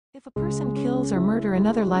If a person kills or murder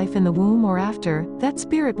another life in the womb or after, that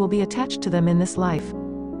spirit will be attached to them in this life.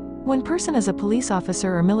 When person is a police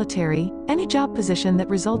officer or military, any job position that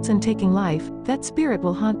results in taking life, that spirit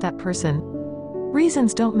will haunt that person.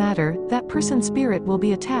 Reasons don't matter, that person's spirit will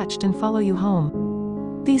be attached and follow you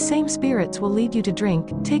home. These same spirits will lead you to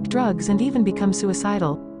drink, take drugs and even become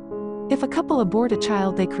suicidal. If a couple abort a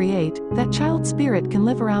child they create, that child's spirit can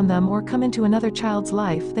live around them or come into another child's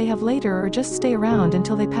life they have later or just stay around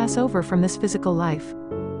until they pass over from this physical life.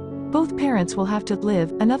 Both parents will have to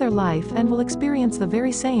live another life and will experience the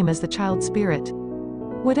very same as the child's spirit.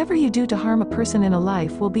 Whatever you do to harm a person in a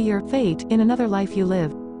life will be your fate in another life you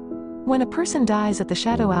live. When a person dies at the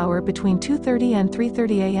shadow hour between 2:30 and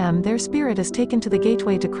 3:30 a.m., their spirit is taken to the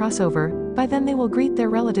gateway to cross over. By then they will greet their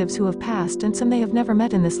relatives who have passed and some they have never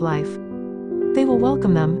met in this life. They will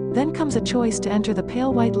welcome them, then comes a choice to enter the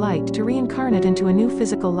pale white light to reincarnate into a new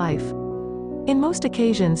physical life. In most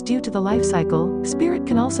occasions due to the life cycle, spirit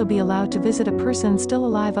can also be allowed to visit a person still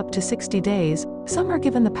alive up to 60 days, some are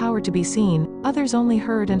given the power to be seen, others only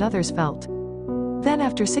heard and others felt. Then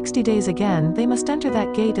after 60 days again they must enter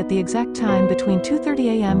that gate at the exact time between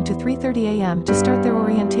 2:30 a.m. to 3:30 a.m. to start their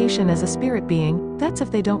orientation as a spirit being, that's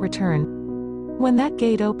if they don't return. When that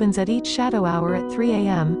gate opens at each shadow hour at 3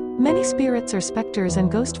 a.m., many spirits or specters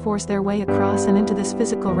and ghosts force their way across and into this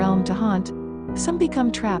physical realm to haunt. Some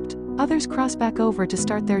become trapped, others cross back over to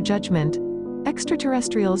start their judgment.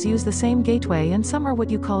 Extraterrestrials use the same gateway and some are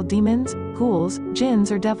what you call demons, ghouls,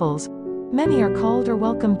 jinns or devils. Many are called or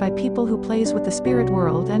welcomed by people who plays with the spirit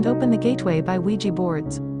world and open the gateway by Ouija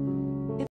boards.